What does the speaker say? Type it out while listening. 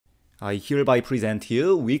I hereby present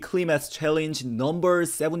you Weekly Math Challenge number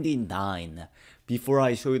 79. Before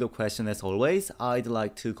I show you the question, as always, I'd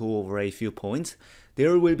like to go over a few points.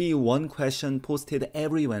 There will be one question posted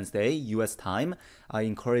every Wednesday, US time. I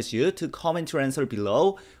encourage you to comment your answer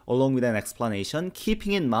below along with an explanation,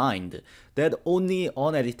 keeping in mind that only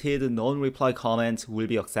unedited non-reply comments will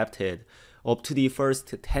be accepted. Up to the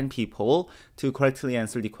first 10 people to correctly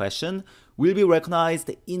answer the question will be recognized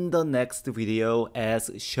in the next video as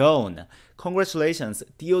shown. Congratulations,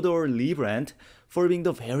 Theodore Leebrant, for being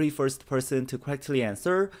the very first person to correctly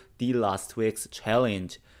answer the last week's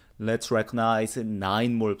challenge. Let's recognize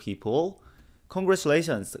 9 more people.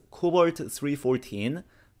 Congratulations, Cobalt 314,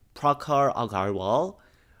 PRAKHAR AGARWAL,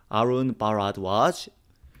 Arun Bharadwaj.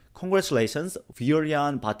 Congratulations,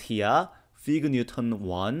 Veeryan Bhatia, Fig Newton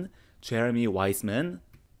 1, Jeremy Weissmann.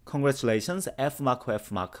 Congratulations,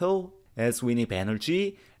 fmakofmako, Aswini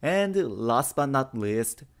Banerjee, and last but not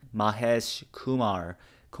least, Mahesh Kumar.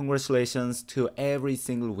 Congratulations to every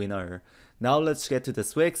single winner. Now let's get to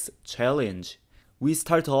this week's challenge. We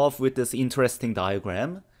start off with this interesting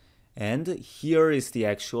diagram, and here is the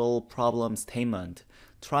actual problem statement.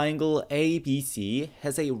 Triangle ABC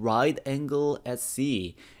has a right angle at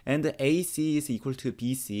C, and AC is equal to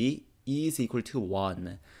BC, E is equal to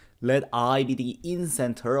 1. Let I be the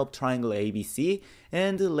incenter of triangle ABC,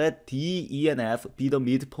 and let D, E, and F be the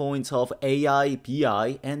midpoints of AI,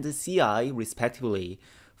 BI, and CI respectively.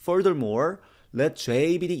 Furthermore, let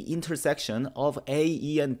J be the intersection of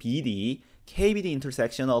AE and BD, K be the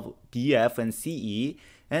intersection of BF and CE,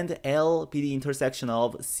 and L be the intersection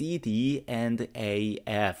of CD and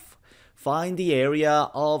AF. Find the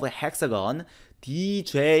area of a hexagon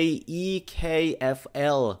DJEKFL,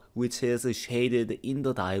 which is shaded in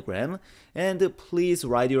the diagram, and please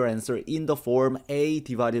write your answer in the form A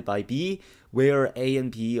divided by B, where A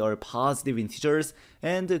and B are positive integers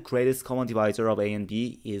and the greatest common divisor of A and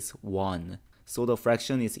B is 1. So the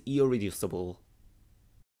fraction is irreducible.